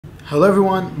Hello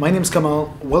everyone, my name is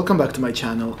Kamal, welcome back to my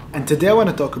channel, and today I want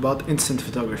to talk about instant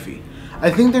photography. I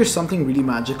think there's something really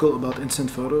magical about instant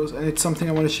photos, and it's something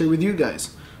I want to share with you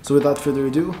guys. So without further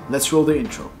ado, let's roll the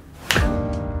intro.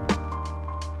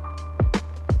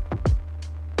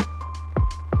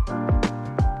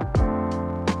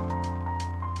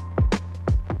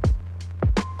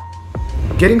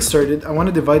 Getting started, I want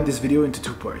to divide this video into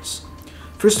two parts.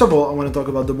 First of all, I want to talk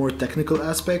about the more technical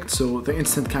aspect, so the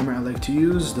instant camera I like to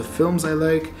use, the films I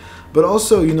like, but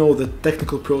also, the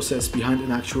technical process behind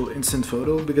an actual instant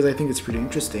photo, because I think it's pretty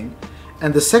interesting.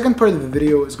 And the second part of the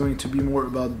video is going to be more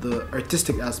about the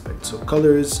artistic aspect, so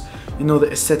colors,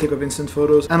 the aesthetic of instant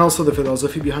photos, and also the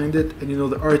philosophy behind it, and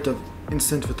the art of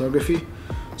instant photography.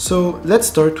 So let's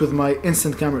start with my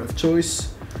instant camera of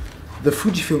choice, the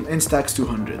Fujifilm Instax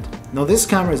 200. Now this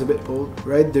camera is a bit old,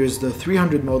 right? There's the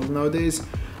 300 model nowadays,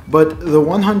 but the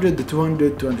 100, the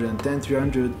 200, 210,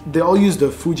 300, they all use the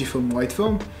Fujifilm white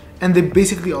film, and they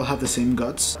basically all have the same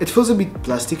guts. It feels a bit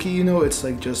plasticky, it's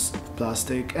like just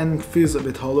plastic, and feels a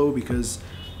bit hollow because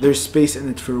there's space in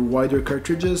it for wider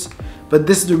cartridges, but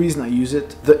this is the reason I use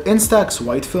it. The Instax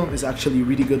white film is actually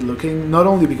really good looking, not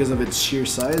only because of its sheer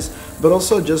size, but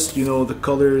also just, the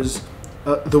colors,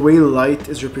 the way light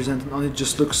is represented on it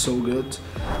just looks so good.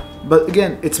 But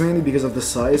again, it's mainly because of the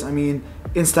size. I mean,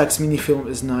 Instax mini film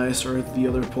is nice, or the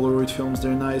other Polaroid films,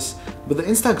 they're nice, but the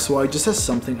Instax white just has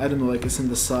something, I don't know, like it's in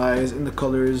the size, in the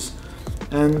colors,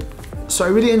 and so I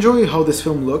really enjoy how this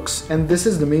film looks, and this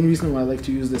is the main reason why I like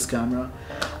to use this camera.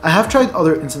 I have tried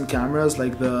other instant cameras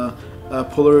like the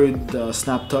Polaroid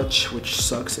Snap Touch, which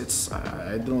sucks.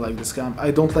 I don't like this camera. I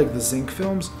don't like the zinc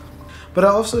films. But I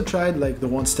also tried like the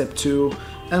One Step 2,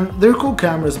 and they're cool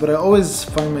cameras, but I always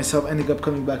find myself ending up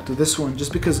coming back to this one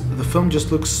just because the film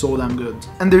just looks so damn good.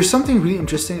 And there's something really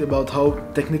interesting about how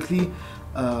technically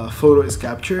photo is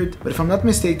captured, but if I'm not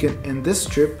mistaken, in this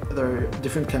strip there are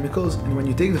different chemicals, and when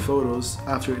you take the photos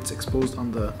after it's exposed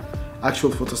on the actual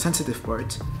photosensitive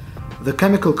part, the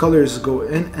chemical colors go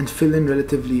in and fill in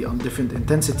relatively on different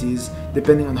intensities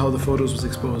depending on how the photos was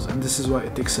exposed, and this is why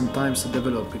it takes some time to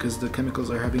develop, because the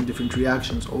chemicals are having different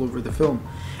reactions all over the film.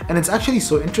 And it's actually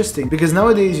so interesting because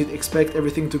nowadays you'd expect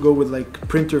everything to go with like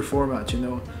printer format,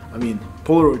 I mean,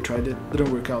 Polaroid tried it,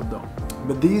 didn't work out though.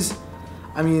 But these,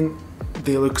 I mean,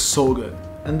 they look so good,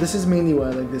 and this is mainly why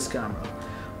I like this camera.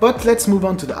 But let's move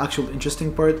on to the actual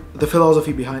interesting part, the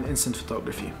philosophy behind instant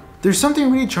photography. There's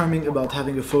something really charming about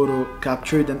having a photo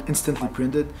captured and instantly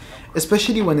printed,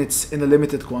 especially when it's in a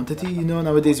limited quantity.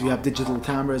 Nowadays we have digital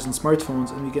cameras and smartphones,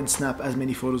 and we can snap as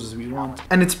many photos as we want.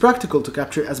 And it's practical to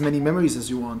capture as many memories as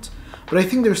you want. But I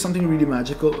think there's something really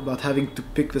magical about having to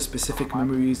pick the specific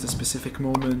memories, the specific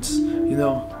moments,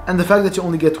 and the fact that you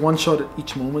only get one shot at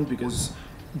each moment because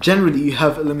generally you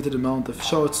have a limited amount of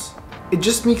shots. It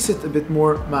just makes it a bit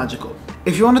more magical.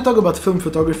 If you want to talk about film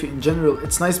photography in general,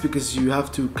 it's nice because you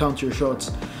have to count your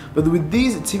shots. But with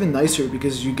these, it's even nicer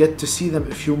because you get to see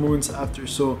them a few moments after.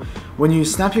 So when you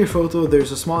snap your photo,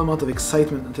 there's a small amount of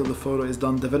excitement until the photo is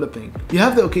done developing. You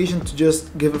have the occasion to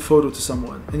just give a photo to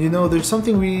someone. And there's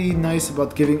something really nice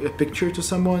about giving a picture to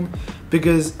someone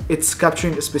because it's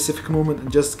capturing a specific moment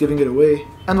and just giving it away.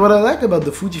 And what I like about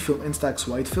the Fujifilm Instax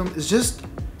white film is just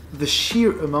the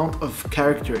sheer amount of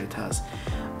character it has.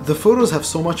 The photos have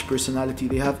so much personality.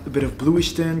 They have a bit of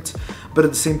bluish tint, but at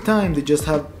the same time they just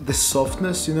have this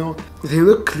softness, They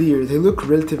look clear, they look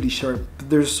relatively sharp.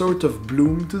 There's sort of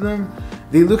bloom to them.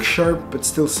 They look sharp but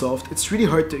still soft. It's really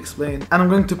hard to explain, and I'm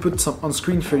going to put some on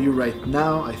screen for you right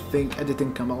now. I think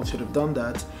editing Kamal should have done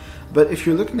that. But if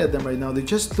you're looking at them right now, they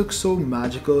just look so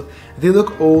magical. They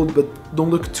look old, but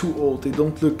don't look too old. They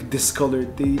don't look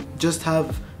discolored. They just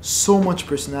have so much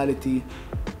personality.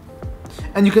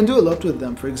 And you can do a lot with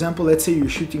them. For example, let's say you're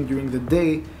shooting during the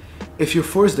day. If you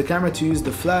force the camera to use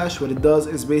the flash, what it does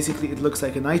is basically it looks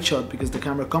like a night shot because the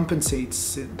camera compensates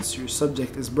since your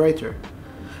subject is brighter.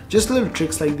 Just little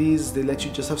tricks like these, they let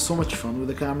you just have so much fun with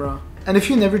the camera. And if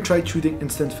you never tried shooting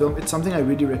instant film, it's something I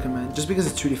really recommend just because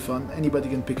it's really fun, anybody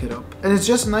can pick it up. And it's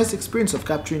just a nice experience of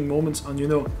capturing moments on,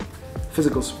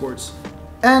 physical sports.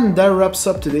 And that wraps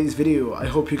up today's video. I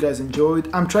hope you guys enjoyed.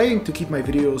 I'm trying to keep my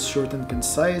videos short and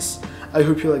concise. I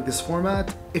hope you like this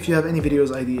format. If you have any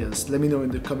videos ideas, let me know in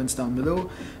the comments down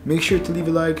below. Make sure to leave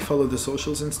a like, follow the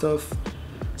socials and stuff.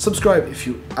 Subscribe if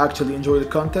you actually enjoy the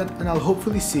content, and I'll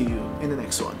hopefully see you in the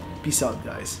next one. Peace out,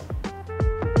 guys.